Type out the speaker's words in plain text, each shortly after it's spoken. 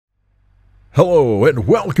Hello and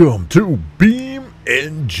welcome to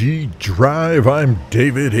BeamNG Drive. I'm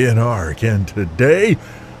davidinark, and today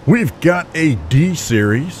we've got a D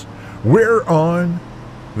series. We're on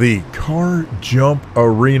the car jump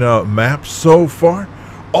arena map. So far,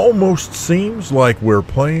 almost seems like we're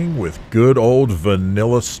playing with good old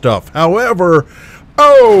vanilla stuff. However,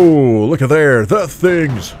 oh, look at there, the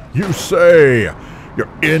things you say.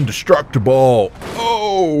 You're indestructible.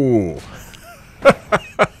 Oh.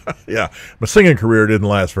 Yeah, my singing career didn't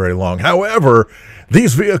last very long. However,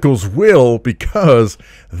 these vehicles will, because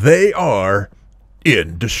they are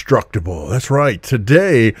indestructible. That's right.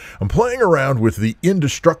 Today, I'm playing around with the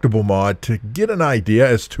Indestructible mod to get an idea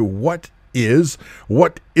as to what is,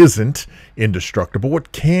 what isn't indestructible,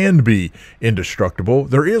 what can be indestructible.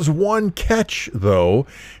 There is one catch, though,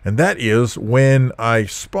 and that is when I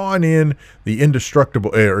spawn in the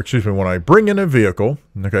indestructible, when I bring in a vehicle.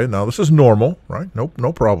 Okay, now this is normal, right? Nope,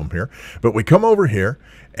 no problem here. But we come over here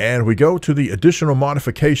and we go to the additional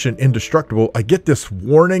modification indestructible. I get this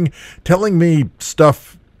warning telling me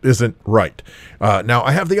stuff isn't right. Now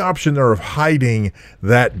I have the option there of hiding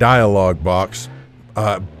that dialog box.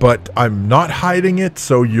 But I'm not hiding it,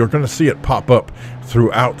 so you're going to see it pop up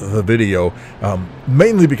throughout the video,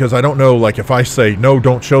 mainly because I don't know, like, if I say, no,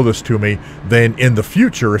 don't show this to me, then in the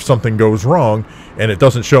future, if something goes wrong and it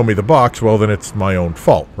doesn't show me the box, well, then it's my own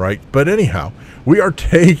fault, right? But anyhow, we are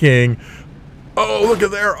taking, oh, look at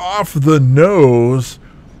there, off the nose,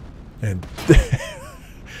 and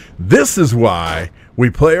this is why we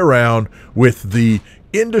play around with the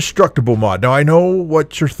Indestructible mod. Now, I know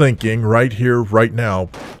what you're thinking right here, right now.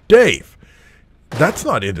 Dave, that's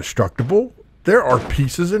not indestructible. There are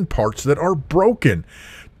pieces and parts that are broken.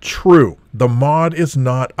 True, the mod is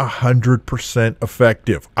not 100%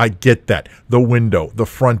 effective. I get that. The window, the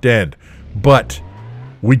front end. But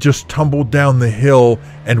we just tumbled down the hill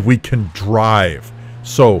and we can drive.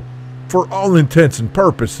 So, for all intents and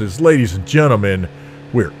purposes, ladies and gentlemen,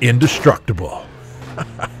 we're indestructible.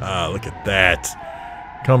 Look at that.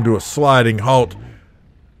 Come to a sliding halt.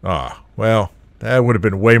 Well, that would have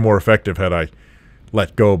been way more effective had I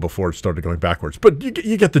let go before it started going backwards. But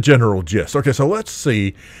you get the general gist. Okay, so let's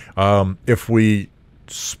see if we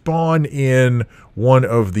spawn in one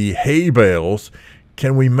of the hay bales.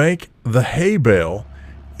 Can we make the hay bale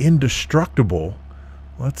indestructible?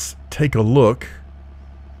 Let's take a look.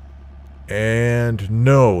 And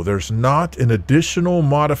no, there's not an additional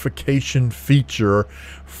modification feature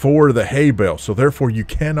for the hay bale, so therefore you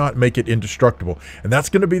cannot make it indestructible. And that's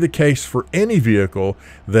going to be the case for any vehicle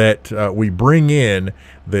that we bring in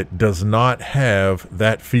that does not have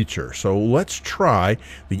that feature. So let's try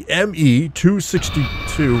the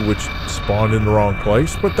ME-262, which spawned in the wrong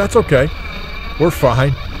place, but that's okay. We're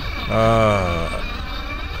fine.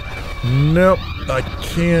 Nope, I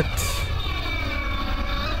can't.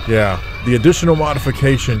 Yeah, the additional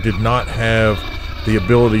modification did not have the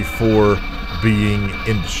ability for being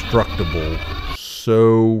indestructible.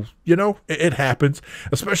 So, you know, it happens,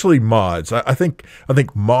 especially mods. I think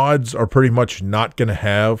mods are pretty much not going to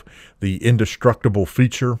have the indestructible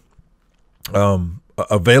feature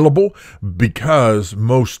available because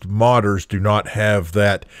most modders do not have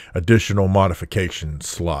that additional modification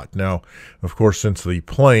slot. Now, of course, since the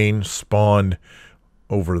plane spawned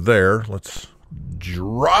over there, let's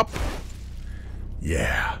drop.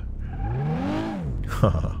 Yeah.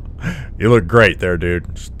 You look great there,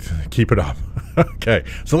 dude. Just keep it up. Okay,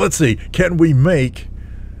 so let's see. Can we make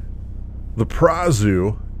the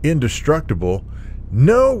Prazu indestructible?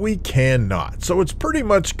 No, we cannot. So it's pretty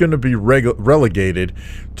much going to be relegated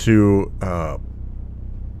to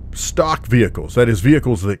stock vehicles. That is,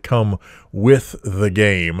 vehicles that come with the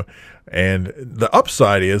game. And the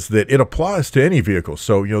upside is that it applies to any vehicle.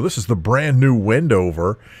 So, you know, this is the brand new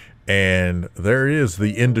Wendover, and there is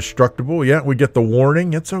the indestructible. Yeah, we get the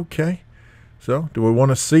warning. It's okay. So, do we want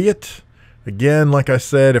to see it? Again, like I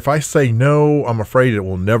said, if I say no, I'm afraid it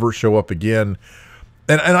will never show up again.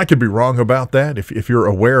 And I could be wrong about that. If you're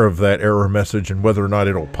aware of that error message and whether or not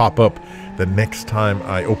it'll pop up the next time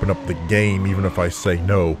I open up the game, even if I say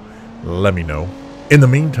no, let me know. In the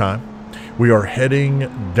meantime, we are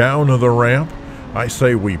heading down the ramp. I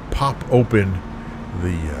say we pop open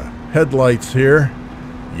the headlights here.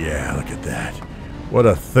 Yeah, look at that. What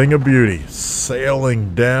a thing of beauty.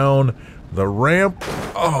 Sailing down the ramp.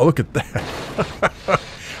 Oh, look at that.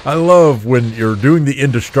 I love when you're doing the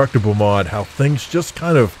indestructible mod, how things just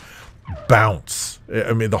kind of bounce.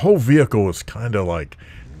 I mean, the whole vehicle is kind of like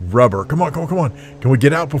rubber. Come on, come on, come on. Can we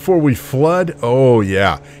get out before we flood? Oh,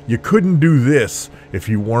 yeah. You couldn't do this if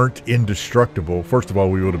you weren't indestructible. First of all,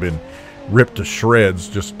 we would have been ripped to shreds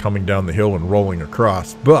just coming down the hill and rolling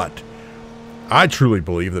across. But I truly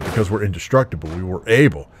believe that because we're indestructible, we were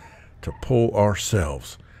able to pull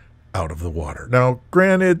ourselves out of the water. Now,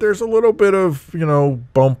 granted, there's a little bit of, you know,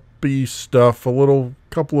 bumpy stuff, a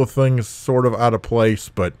couple of things sort of out of place,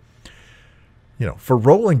 but, you know, for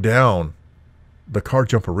rolling down the car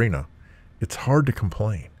jump arena, it's hard to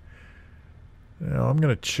complain. Now, I'm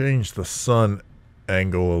going to change the sun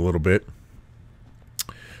angle a little bit.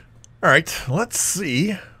 All right, let's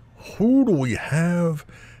see. Who do we have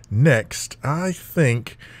next? I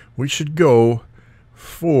think we should go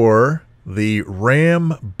for the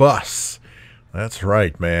Ram bus. That's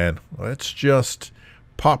right, man. Let's just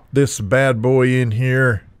pop this bad boy in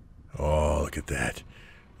here. Oh, look at that.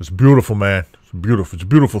 It's beautiful, man. It's beautiful. It's a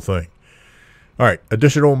beautiful thing. All right,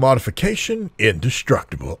 additional modification,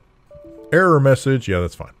 indestructible. Error message. Yeah,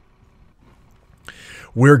 that's fine.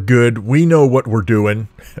 We're good. We know what we're doing.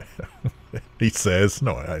 He says.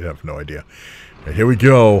 No, I have no idea. Right, here we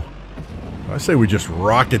go. I say we just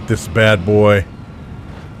rocket this bad boy.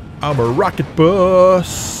 I'm a rocket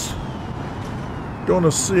bus.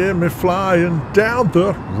 Gonna see me flying down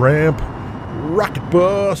the ramp. Rocket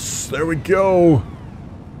bus. There we go.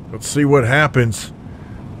 Let's see what happens.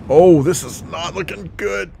 Oh, this is not looking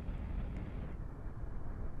good.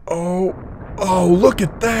 Oh, look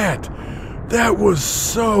at that. That was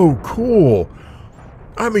so cool.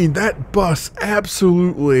 I mean, that bus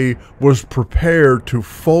absolutely was prepared to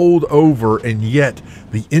fold over, and yet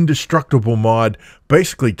the Indestructible mod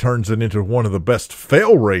basically turns it into one of the best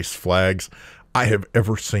fail race flags I have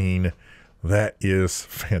ever seen. That is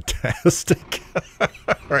fantastic. All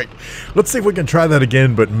right, let's see if we can try that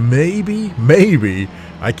again, but maybe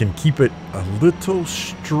I can keep it a little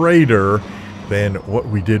straighter than what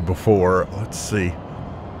we did before. Let's see.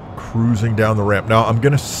 Cruising down the ramp. Now, I'm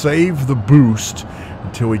going to save the boost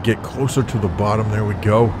until we get closer to the bottom. There we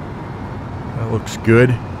go. That looks good.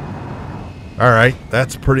 All right,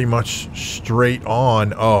 that's pretty much straight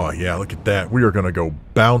on. Oh, yeah, look at that. We are going to go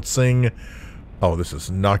bouncing. Oh, this is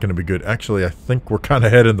not going to be good. Actually, I think we're kind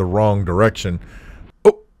of heading the wrong direction.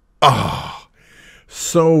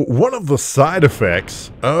 So one of the side effects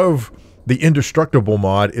of the Indestructible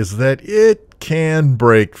mod is that it can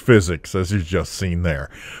break physics, as you've just seen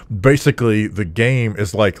there. Basically, the game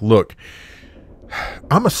is like, look,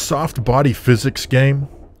 I'm a soft body physics game,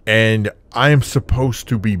 and I am supposed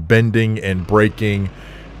to be bending and breaking,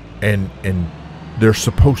 and there's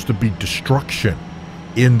supposed to be destruction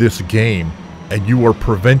in this game, and you are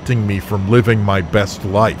preventing me from living my best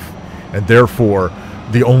life. And therefore,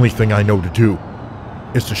 the only thing I know to do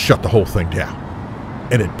is to shut the whole thing down.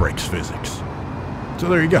 And it breaks physics. So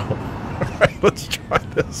there you go. All right, let's try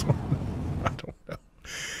this one. I don't know.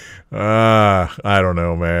 I don't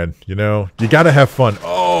know, man. You know, you got to have fun.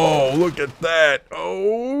 Oh, look at that.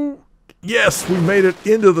 Oh, yes, we made it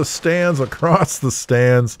into the stands, across the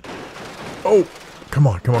stands. Oh, come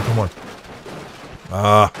on, come on, come on.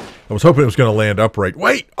 I was hoping it was going to land upright.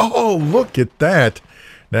 Wait, oh, look at that.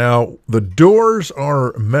 Now, the doors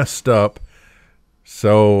are messed up.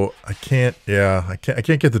 So I can't get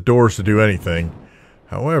the doors to do anything.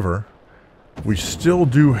 However, we still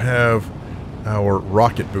do have our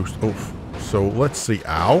rocket boost. Oh, so let's see.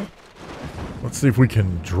 Ow. Let's see if we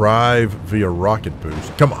can drive via rocket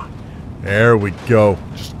boost. Come on. There we go.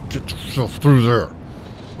 Just get yourself through there.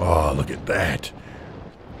 Oh, look at that.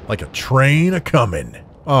 Like a train a-coming.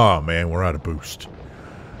 Oh, man, we're out of boost.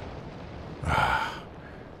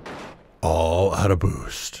 All out of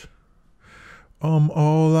boost. I'm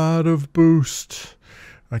all out of boost.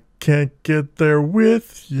 I can't get there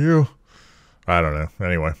with you. I don't know.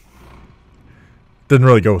 Anyway. Didn't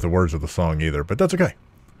really go with the words of the song either, but that's okay.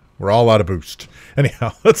 We're all out of boost.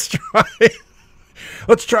 Anyhow, let's try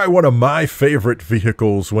one of my favorite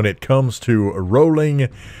vehicles when it comes to rolling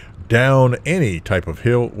down any type of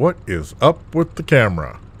hill. What is up with the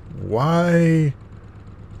camera? Why?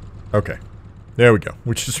 Okay. There we go.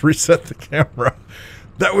 We just reset the camera.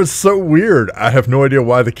 That was so weird. I have no idea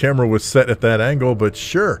why the camera was set at that angle, but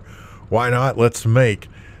sure. Why not? Let's make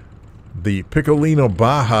the Piccolino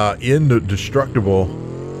Baja Indestructible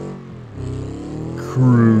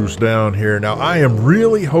cruise down here. Now, I am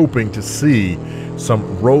really hoping to see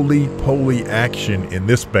some roly-poly action in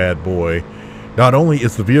this bad boy. Not only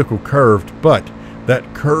is the vehicle curved, but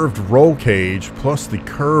that curved roll cage plus the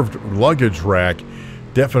curved luggage rack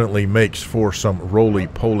definitely makes for some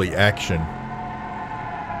roly-poly action.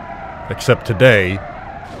 Except today,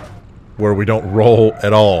 where we don't roll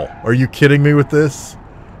at all. Are you kidding me with this?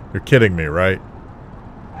 You're kidding me, right?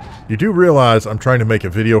 You do realize I'm trying to make a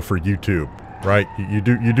video for YouTube, right? You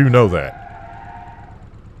do know that.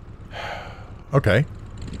 Okay.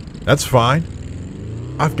 That's fine.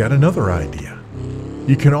 I've got another idea.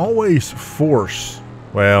 you can always force,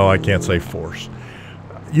 well, I can't say force.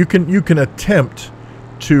 You can attempt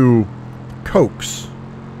to coax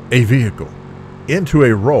a vehicle into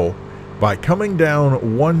a roll by coming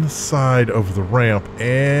down one side of the ramp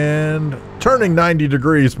and turning 90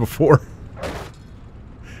 degrees before,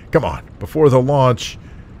 come on, before the launch.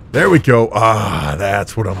 There we go. Ah,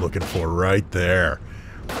 that's what I'm looking for right there.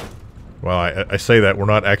 Well, I say that we're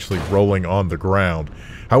not actually rolling on the ground.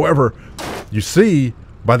 However, you see,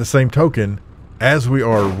 by the same token, as we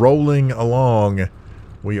are rolling along,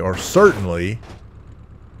 we are certainly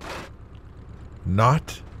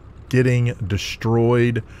not getting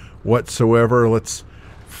destroyed whatsoever. Let's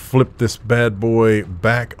flip this bad boy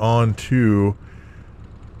back onto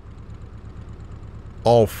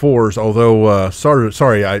all fours, although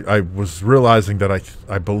sorry, I was realizing that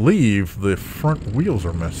I believe the front wheels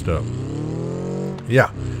are messed up.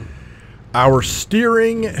 Yeah, our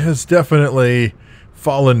steering has definitely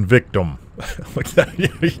fallen victim. Like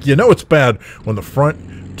that. You know it's bad when the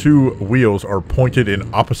front two wheels are pointed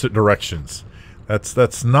in opposite directions.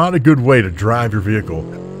 That's not a good way to drive your vehicle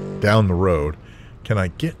down the road. Can I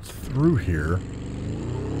get through here?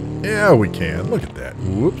 Yeah, we can. Look at that.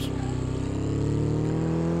 Whoops.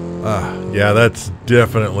 Yeah, that's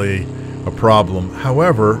definitely a problem.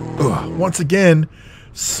 However, once again,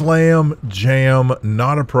 slam, jam,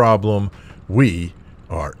 not a problem. We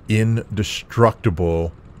are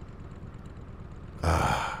indestructible.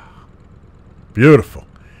 Beautiful.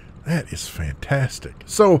 That is fantastic.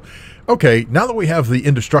 So, okay, now that we have the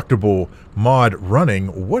Indestructible mod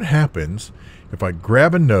running, what happens if I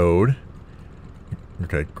grab a node,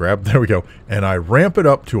 okay, there we go, and I ramp it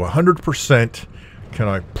up to 100%, can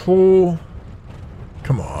I pull,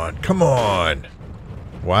 come on, come on.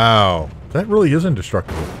 Wow, that really is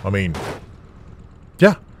indestructible. I mean,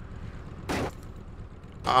 yeah.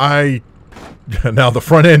 Now the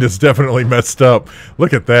front end is definitely messed up.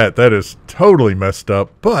 Look at that. That is totally messed up.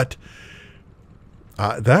 But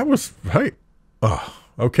that was, hey,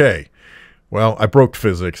 okay. Well, I broke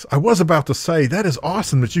physics. I was about to say, that is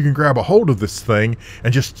awesome that you can grab a hold of this thing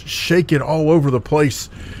and just shake it all over the place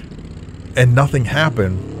and nothing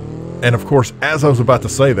happened. And of course, as I was about to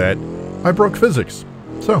say that, I broke physics.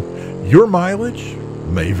 So, your mileage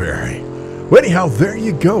may vary. Well, anyhow, there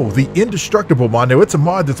you go. The Indestructible mod. Now, it's a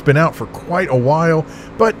mod that's been out for quite a while,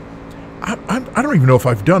 but I don't even know if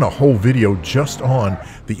I've done a whole video just on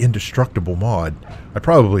the Indestructible mod. I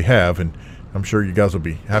probably have, and I'm sure you guys will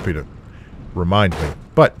be happy to remind me.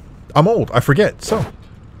 But I'm old. I forget. So,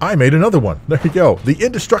 I made another one. There you go. The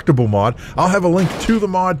Indestructible mod. I'll have a link to the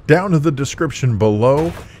mod down in the description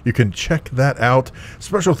below. You can check that out.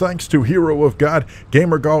 Special thanks to Hero of God,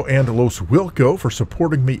 GamerGull, and LosWilko for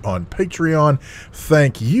supporting me on Patreon.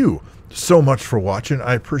 Thank you so much for watching.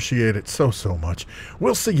 I appreciate it so much.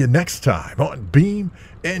 We'll see you next time on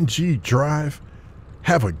BeamNG Drive.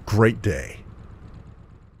 Have a great day.